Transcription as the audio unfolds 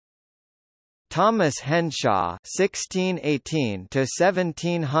Thomas Henshaw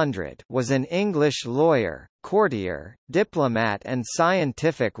 (1618–1700) was an English lawyer, courtier, diplomat and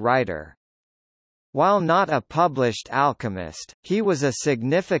scientific writer. While not a published alchemist, he was a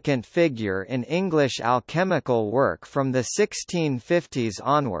significant figure in English alchemical work from the 1650s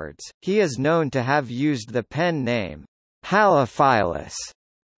onwards. He is known to have used the pen name Halophilus.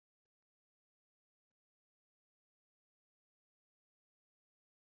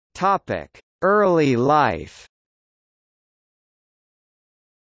 Topic: Early life.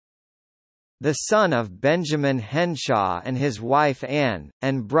 The son of Benjamin Henshaw and his wife Anne,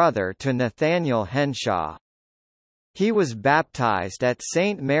 and brother to Nathaniel Henshaw. He was baptized at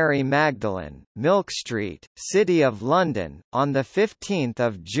St Mary Magdalene, Milk Street, City of London, on 15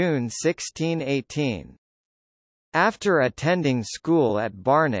 June 1618. After attending school at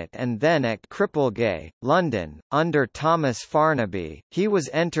Barnet and then at Cripplegate, London, under Thomas Farnaby, he was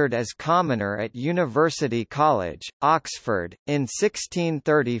entered as commoner at University College, Oxford, in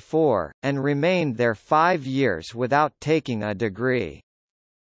 1634, and remained there 5 years without taking a degree.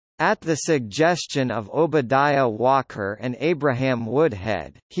 At the suggestion of Obadiah Walker and Abraham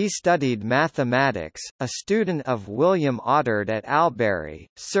Woodhead, he studied mathematics, a student of William Ottard at Albury,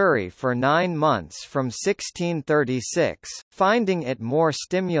 Surrey for 9 months from 1636, finding it more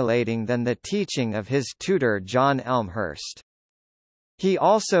stimulating than the teaching of his tutor John Elmhurst. He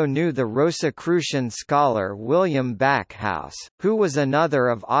also knew the Rosicrucian scholar William Backhouse, who was another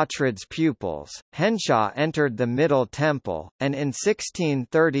of Oughtred's pupils. Henshaw entered the Middle Temple, and in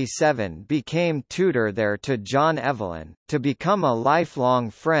 1637 became tutor there to John Evelyn, to become a lifelong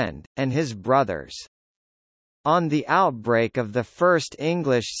friend, and his brothers. On the outbreak of the First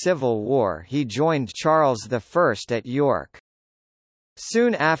English Civil War he joined Charles I at York.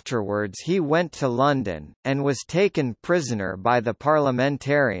 Soon afterwards he went to London, and was taken prisoner by the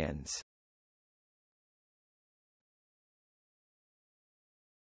parliamentarians.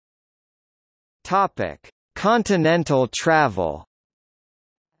 Continental travel.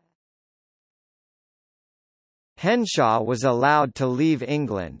 Henshaw was allowed to leave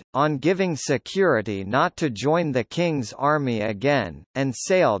England, on giving security not to join the King's army again, and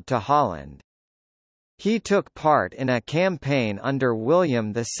sailed to Holland. He took part in a campaign under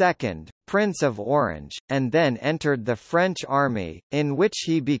William II, Prince of Orange, and then entered the French army, in which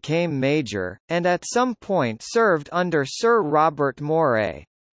he became major, and at some point served under Sir Robert Moray.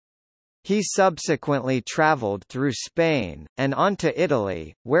 He subsequently travelled through Spain, and on to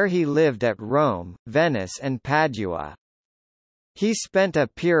Italy, where he lived at Rome, Venice and Padua. He spent a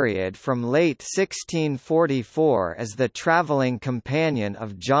period from late 1644 as the travelling companion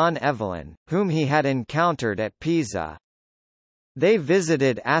of John Evelyn, whom he had encountered at Pisa. They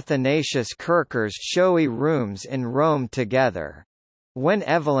visited Athanasius Kirker's showy rooms in Rome together. When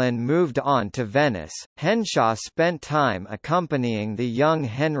Evelyn moved on to Venice, Henshaw spent time accompanying the young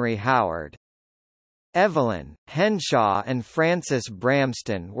Henry Howard. Evelyn, Henshaw and Francis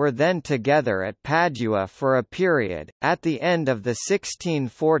Bramston were then together at Padua for a period. At the end of the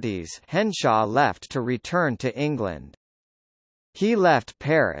 1640s, Henshaw left to return to England. He left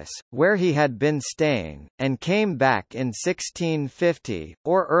Paris, where he had been staying, and came back in 1650,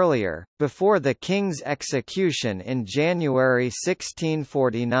 or earlier, before the King's execution in January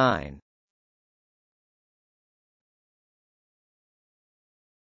 1649.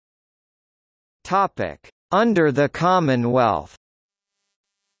 Under the Commonwealth.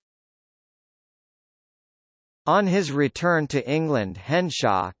 On his return to England,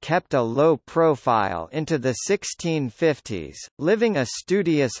 Henshaw kept a low profile into the 1650s, living a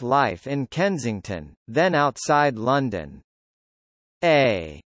studious life in Kensington, then outside London.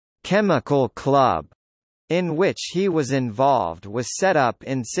 A chemical club in which he was involved was set up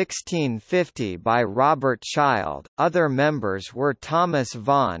in 1650 by Robert Child. Other members were Thomas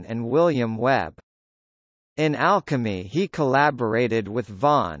Vaughan and William Webb. In alchemy he collaborated with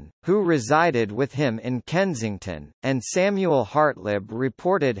Vaughan, who resided with him in Kensington, and Samuel Hartlib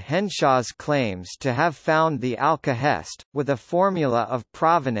reported Henshaw's claims to have found the alkahest, with a formula of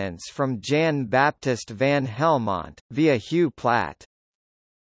provenance from Jan Baptist van Helmont, via Hugh Platt.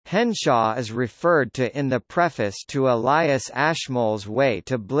 Henshaw is referred to in the preface to Elias Ashmole's Way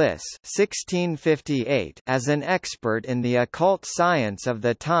to Bliss 1658 as an expert in the occult science of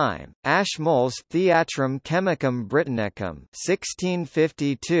the time. Ashmole's Theatrum Chemicum Britannicum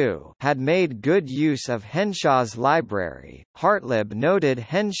 1652 had made good use of Henshaw's library. Hartlib noted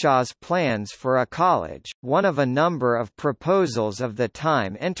Henshaw's plans for a college, one of a number of proposals of the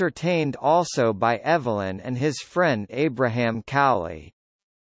time entertained also by Evelyn and his friend Abraham Cowley.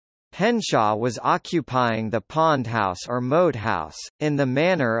 Henshaw was occupying the Pond House or Moat House, in the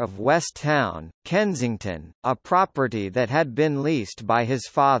manor of West Town, Kensington, a property that had been leased by his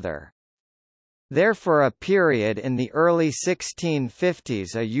father. There for a period in the early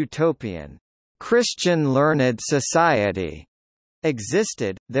 1650s a utopian, Christian Learned Society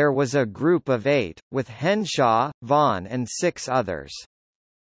existed. There was a group of 8, with Henshaw, Vaughan and 6 others.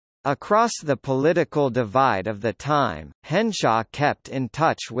 Across the political divide of the time, Henshaw kept in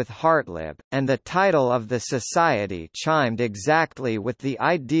touch with Hartlib, and the title of the society chimed exactly with the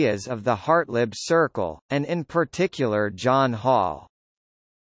ideas of the Hartlib Circle, and in particular John Hall.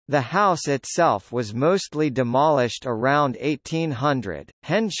 The house itself was mostly demolished around 1800.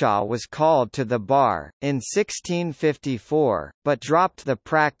 Henshaw was called to the bar, in 1654, but dropped the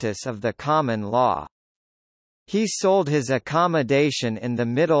practice of the common law. He sold his accommodation in the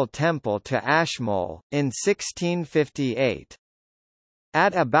Middle Temple to Ashmole, in 1658.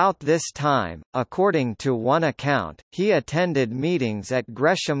 At about this time, according to one account, he attended meetings at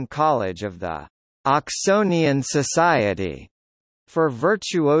Gresham College of the Oxonian Society for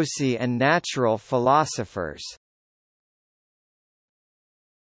virtuosi and natural philosophers.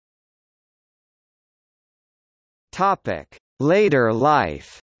 Later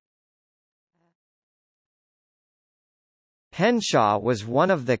life. Henshaw was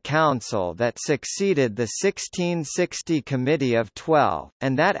one of the council that succeeded the 1660 Committee of 12,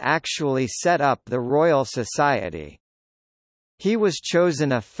 and that actually set up the Royal Society. He was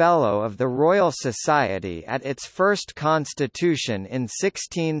chosen a Fellow of the Royal Society at its first constitution in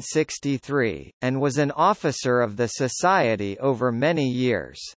 1663, and was an officer of the Society over many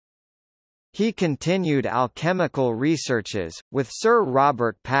years. He continued alchemical researches, with Sir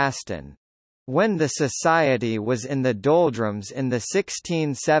Robert Paston. When the Society was in the doldrums in the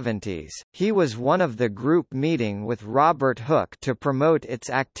 1670s, he was one of the group meeting with Robert Hooke to promote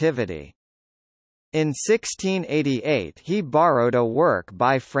its activity. In 1688 he borrowed a work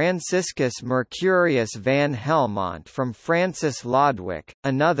by Franciscus Mercurius van Helmont from Francis Lodwick,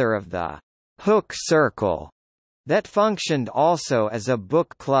 another of the Hooke Circle, that functioned also as a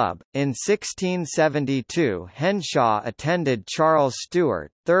book club. In 1672 Henshaw attended Charles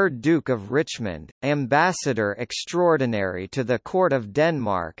Stuart, 3rd Duke of Richmond, Ambassador Extraordinary to the Court of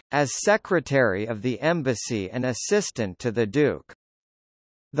Denmark, as Secretary of the Embassy and assistant to the Duke.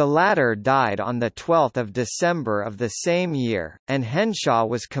 The latter died on 12 December of the same year, and Henshaw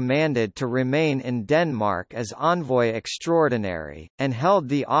was commanded to remain in Denmark as Envoy Extraordinary, and held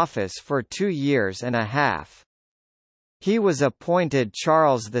the office for 2 years and a half. He was appointed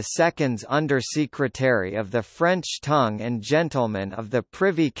Charles II's Undersecretary of the French tongue and Gentleman of the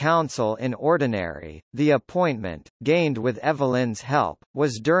Privy Council in Ordinary. The appointment, gained with Evelyn's help,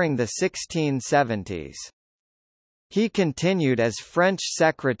 was during the 1670s. He continued as French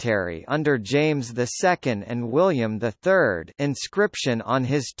secretary under James II and William III. Inscription on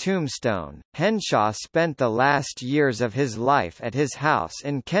his tombstone. Henshaw spent the last years of his life at his house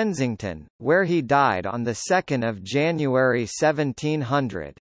in Kensington, where he died on 2 January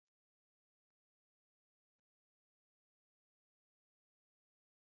 1700.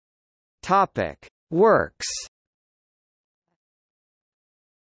 Topic: Works.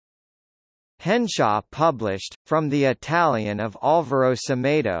 Henshaw published, from the Italian of Alvaro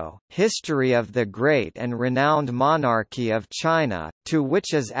Samedo, History of the Great and Renowned Monarchy of China, to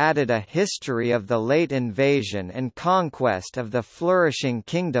which is added a history of the late invasion and conquest of the flourishing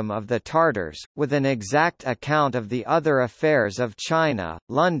kingdom of the Tartars, with an exact account of the other affairs of China.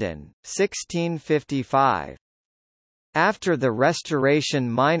 London, 1655. After the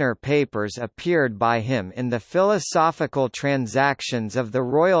Restoration minor papers appeared by him in the Philosophical Transactions of the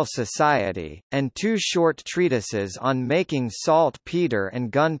Royal Society, and 2 short treatises on making saltpetre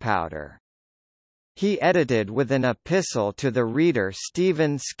and gunpowder. He edited with an epistle to the reader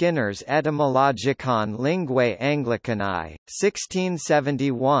Stephen Skinner's Etymologicon Linguae Anglicanae,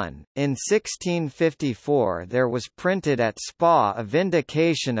 1671. In 1654 there was printed at Spa a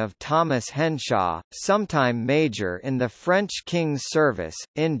vindication of Thomas Henshaw, sometime major in the French king's service,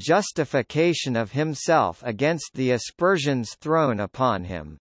 in justification of himself against the aspersions thrown upon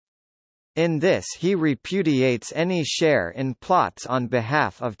him. In this he repudiates any share in plots on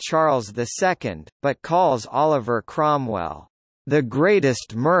behalf of Charles II, but calls Oliver Cromwell, "the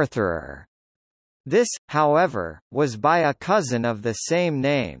greatest murtherer." This, however, was by a cousin of the same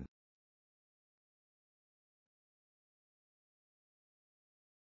name.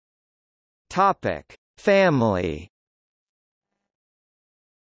 Topic: Family.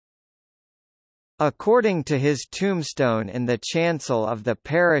 According to his tombstone in the chancel of the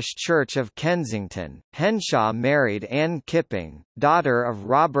parish church of Kensington, Henshaw married Anne Kipping, daughter of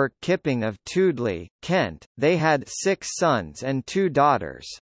Robert Kipping of Toodley, Kent. They had 6 sons and 2 daughters.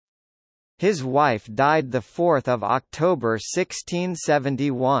 His wife died 4 October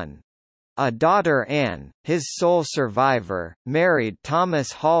 1671. A daughter Anne, his sole survivor, married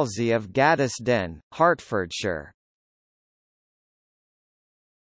Thomas Halsey of Gaddesden, Hertfordshire.